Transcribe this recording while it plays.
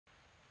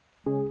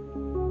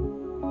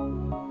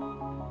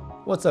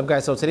What's up,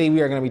 guys? So today we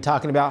are going to be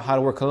talking about how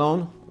to wear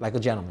cologne like a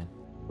gentleman.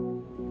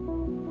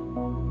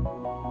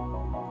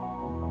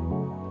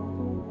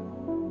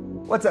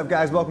 What's up,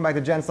 guys? Welcome back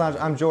to Gent's Lounge.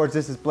 I'm George.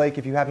 This is Blake.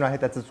 If you have not hit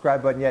that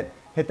subscribe button yet,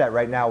 hit that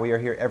right now. We are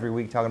here every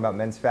week talking about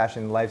men's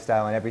fashion,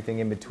 lifestyle, and everything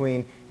in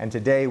between. And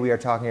today we are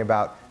talking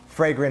about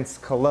fragrance,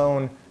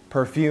 cologne,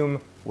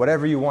 perfume,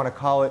 whatever you want to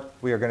call it.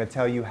 We are going to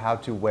tell you how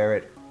to wear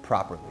it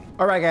properly.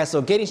 All right, guys.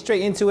 So getting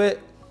straight into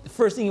it, the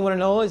first thing you want to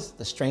know is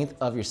the strength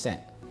of your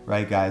scent.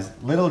 Right, guys.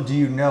 Little do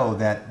you know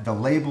that the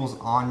labels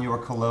on your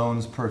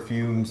colognes,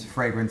 perfumes,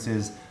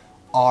 fragrances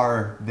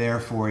are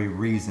there for a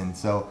reason.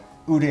 So,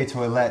 eau de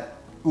toilette,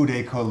 eau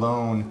de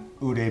cologne,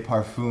 eau de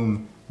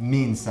parfum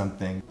means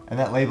something. And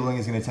that labeling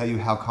is going to tell you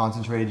how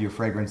concentrated your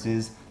fragrance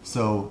is.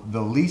 So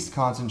the least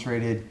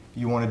concentrated,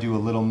 you want to do a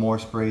little more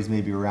sprays,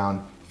 maybe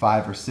around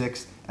 5 or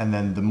 6. And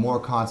then the more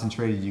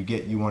concentrated you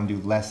get, you want to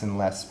do less and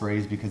less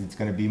sprays because it's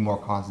going to be more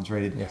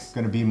concentrated. Yes. It's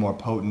going to be more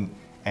potent.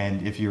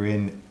 And if you're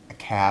in a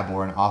cab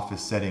or an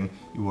office setting,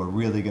 you are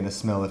really going to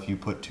smell if you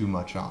put too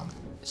much on.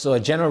 So a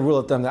general rule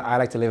of thumb that I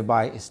like to live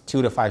by is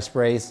 2 to 5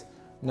 sprays.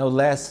 No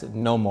less,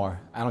 no more.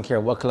 I don't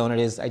care what cologne it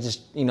is. I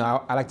just,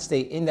 I like to stay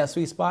in that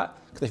sweet spot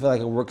because I feel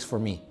like it works for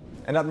me.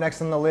 And up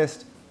next on the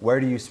list, where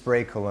do you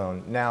spray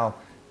cologne? Now,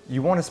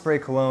 you want to spray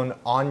cologne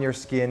on your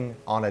skin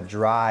on a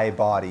dry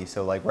body.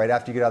 So like right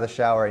after you get out of the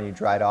shower and you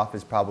dry it off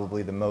is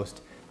probably the most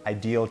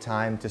ideal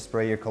time to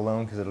spray your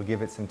cologne because it'll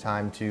give it some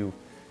time to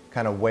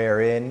kind of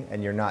wear in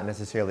and you're not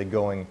necessarily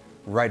going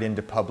right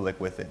into public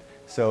with it.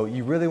 So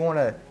you really want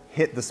to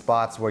hit the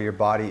spots where your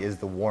body is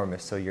the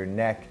warmest. So your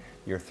neck,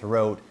 your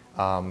throat,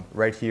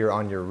 right here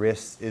on your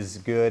wrists is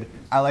good.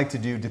 I like to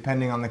do,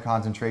 depending on the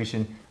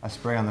concentration, a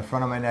spray on the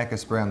front of my neck, a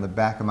spray on the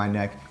back of my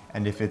neck,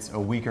 and if it's a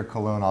weaker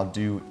cologne, I'll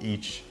do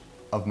each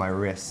of my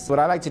wrists. What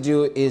I like to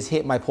do is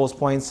hit my pulse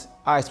points.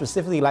 I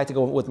specifically like to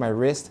go with my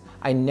wrist.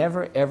 I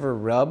never ever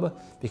rub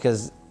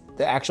because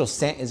the actual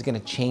scent is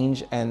gonna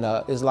change and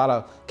there's a lot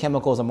of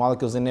chemicals and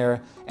molecules in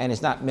there and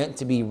it's not meant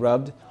to be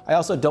rubbed. I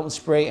also don't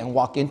spray and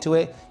walk into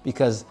it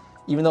because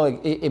even though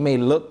it may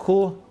look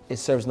cool, it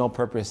serves no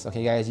purpose,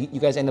 okay guys? You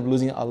guys end up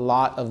losing a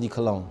lot of the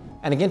cologne.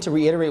 And again, to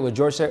reiterate what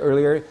George said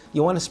earlier,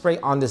 you wanna spray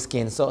on the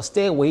skin. So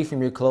stay away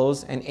from your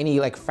clothes and any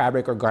like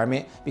fabric or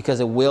garment because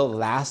it will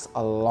last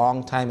a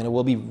long time and it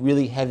will be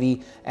really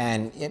heavy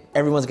and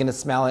everyone's gonna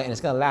smell it and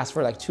it's gonna last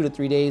for like 2 to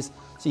 3 days.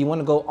 So you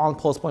wanna go on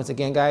pulse points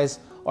again, guys,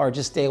 or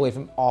just stay away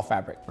from all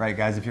fabric. Right,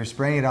 guys, if you're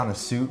spraying it on a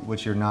suit,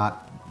 which you're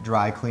not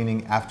dry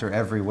cleaning after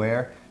every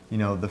wear,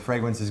 the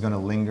fragrance is gonna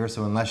linger.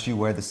 So unless you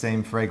wear the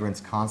same fragrance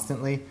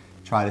constantly,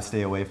 try to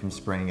stay away from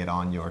spraying it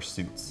on your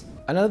suits.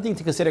 Another thing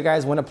to consider,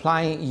 guys, when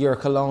applying your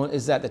cologne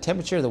is that the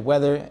temperature, the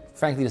weather,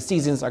 frankly, the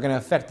seasons are gonna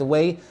affect the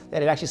way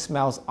that it actually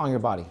smells on your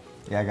body.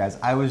 Yeah, guys,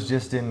 I was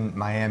just in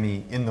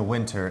Miami in the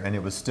winter and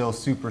it was still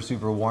super,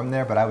 super warm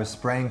there, but I was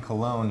spraying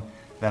cologne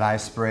that I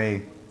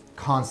spray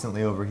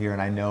constantly over here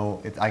and I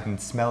know I can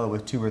smell it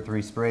with 2 or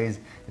 3 sprays.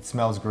 It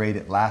smells great,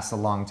 it lasts a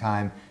long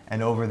time.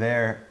 And over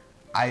there,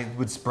 I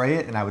would spray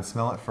it and I would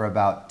smell it for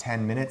about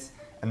 10 minutes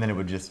and then it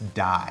would just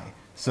die.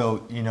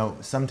 So,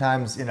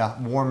 sometimes in a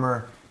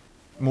warmer,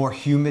 more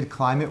humid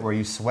climate where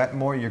you sweat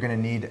more, you're gonna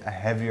need a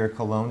heavier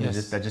cologne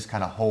that just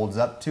kind of holds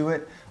up to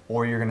it,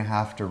 or you're gonna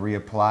have to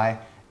reapply.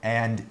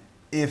 And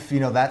if,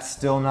 that's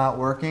still not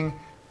working,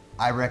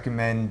 I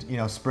recommend,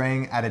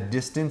 spraying at a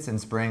distance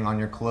and spraying on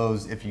your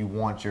clothes if you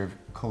want your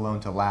cologne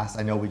to last.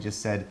 I know we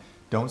just said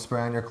don't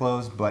spray on your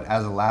clothes, but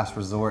as a last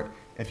resort,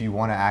 if you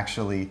wanna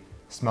actually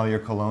smell your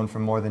cologne for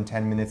more than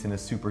 10 minutes in a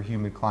super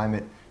humid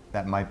climate,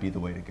 that might be the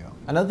way to go.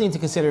 Another thing to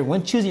consider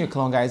when choosing your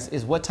cologne, guys,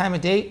 is what time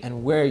of day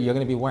and where you're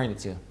gonna be wearing it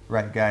to.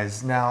 Right,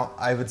 guys. Now,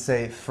 I would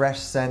say fresh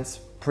scents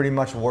pretty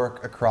much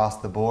work across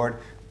the board,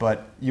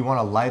 but you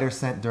want a lighter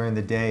scent during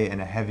the day and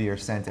a heavier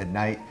scent at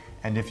night.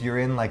 And if you're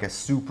in like a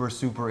super,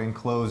 super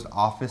enclosed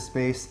office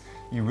space,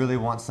 you really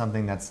want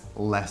something that's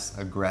less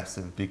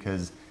aggressive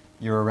because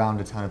you're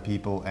around a ton of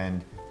people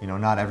and,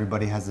 not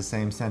everybody has the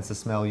same sense of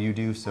smell you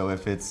do. So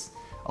if it's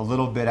a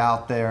little bit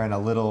out there and a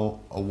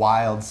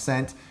wild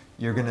scent,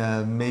 you're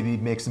gonna maybe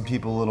make some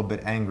people a little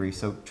bit angry.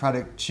 So try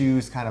to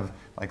choose kind of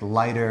like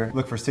lighter,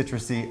 look for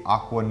citrusy,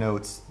 aqua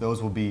notes.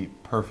 Those will be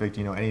perfect.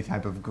 Any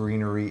type of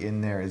greenery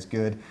in there is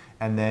good.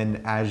 And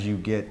then as you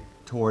get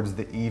towards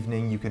the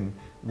evening, you can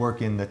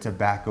work in the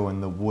tobacco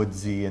and the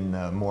woodsy and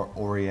the more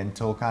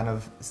oriental kind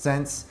of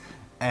scents.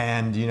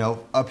 And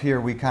up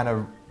here we kind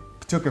of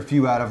took a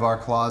few out of our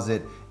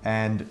closet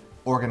and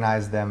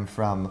organized them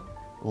from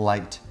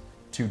light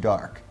to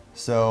dark.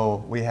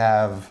 So we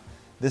have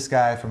this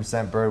guy from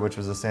Scentbird, which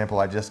was a sample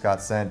I just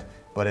got sent,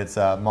 but it's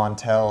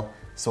Montel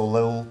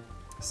Solil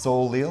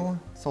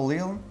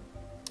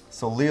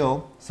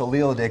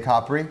de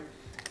Capri,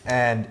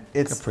 and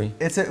it's a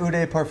eau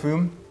de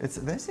parfum.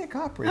 Did I say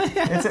Capri?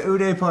 It's a eau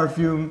de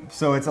parfum,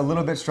 so it's a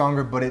little bit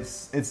stronger, but it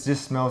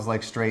just smells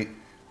like straight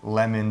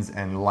lemons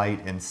and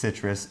light and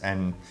citrus,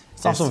 and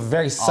it's also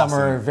very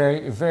summer,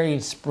 awesome. very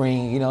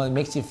spring. It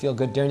makes you feel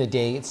good during the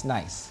day. It's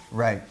nice.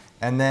 Right.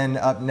 And then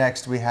up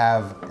next we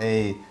have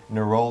a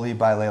Neroli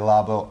by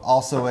Labo,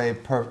 also a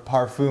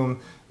parfum,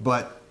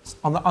 but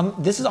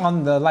this is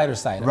on the lighter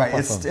side. Right,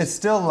 it's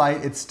still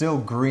light, it's still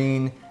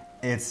green.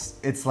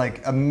 It's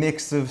like a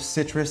mix of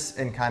citrus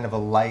and kind of a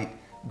light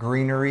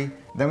greenery.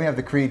 Then we have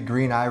the Creed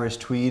Green Irish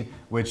Tweed,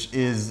 which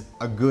is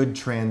a good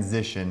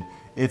transition.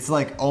 It's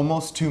like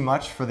almost too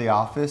much for the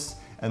office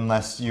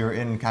unless you're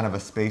in kind of a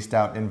spaced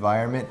out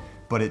environment,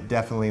 but it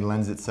definitely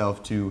lends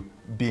itself to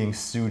being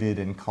suited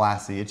and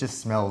classy. It just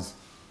smells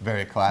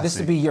very classy. This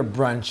would be your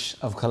brunch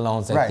of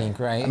colognes, I think,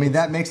 right? I mean,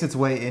 that makes its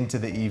way into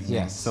the evening.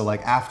 Yes. So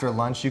like after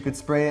lunch, you could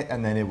spray it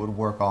and then it would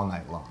work all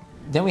night long.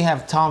 Then we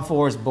have Tom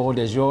Ford's Beau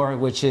de Jour,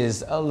 which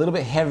is a little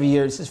bit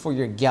heavier. This is for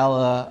your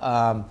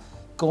gala,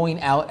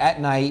 going out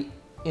at night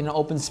in an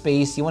open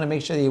space. You want to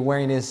make sure that you're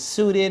wearing this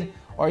suited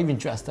or even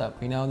dressed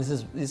up. You know, this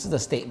is a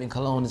statement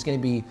cologne. It's going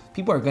to be,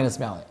 people are going to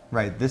smell it.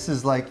 Right. This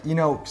is like, you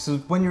know, so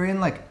when you're in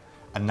like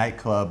a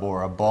nightclub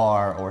or a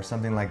bar or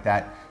something like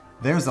that,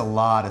 there's a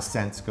lot of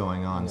scents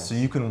going on. Yes. So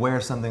you can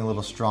wear something a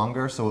little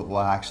stronger so it will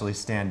actually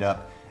stand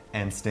up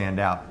and stand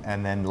out.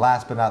 And then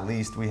last but not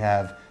least, we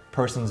have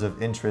Persons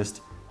of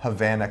Interest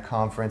Havana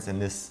Conference,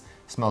 and this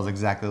smells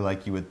exactly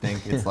like you would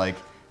think. It's like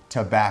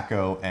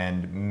tobacco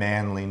and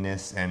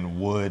manliness and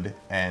wood,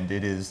 and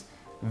it is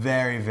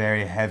very,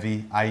 very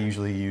heavy. I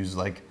usually use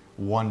like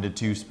 1 to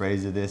 2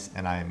 sprays of this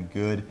and I am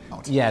good.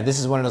 Yeah, this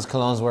is one of those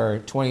colognes where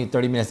 20,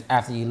 30 minutes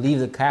after you leave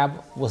the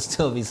cab, will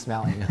still be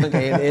smelling.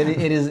 Okay,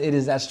 it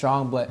is that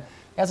strong, but it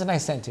has a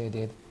nice scent to it,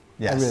 dude.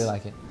 Yes. I really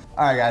like it.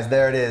 All right, guys,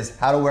 there it is.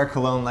 How to wear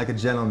cologne like a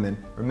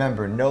gentleman.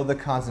 Remember, know the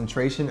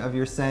concentration of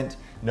your scent,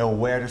 know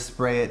where to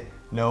spray it,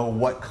 know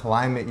what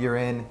climate you're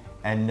in,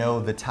 and know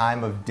the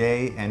time of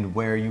day and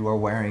where you are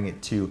wearing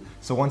it to.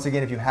 So once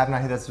again, if you have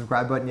not hit that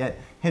subscribe button yet,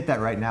 hit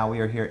that right now. We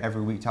are here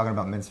every week talking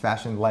about men's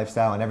fashion,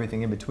 lifestyle, and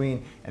everything in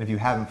between. And if you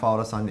haven't followed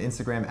us on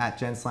Instagram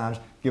 @GentsLounge,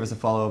 give us a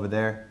follow over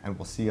there, and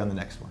we'll see you on the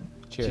next one.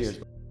 Cheers.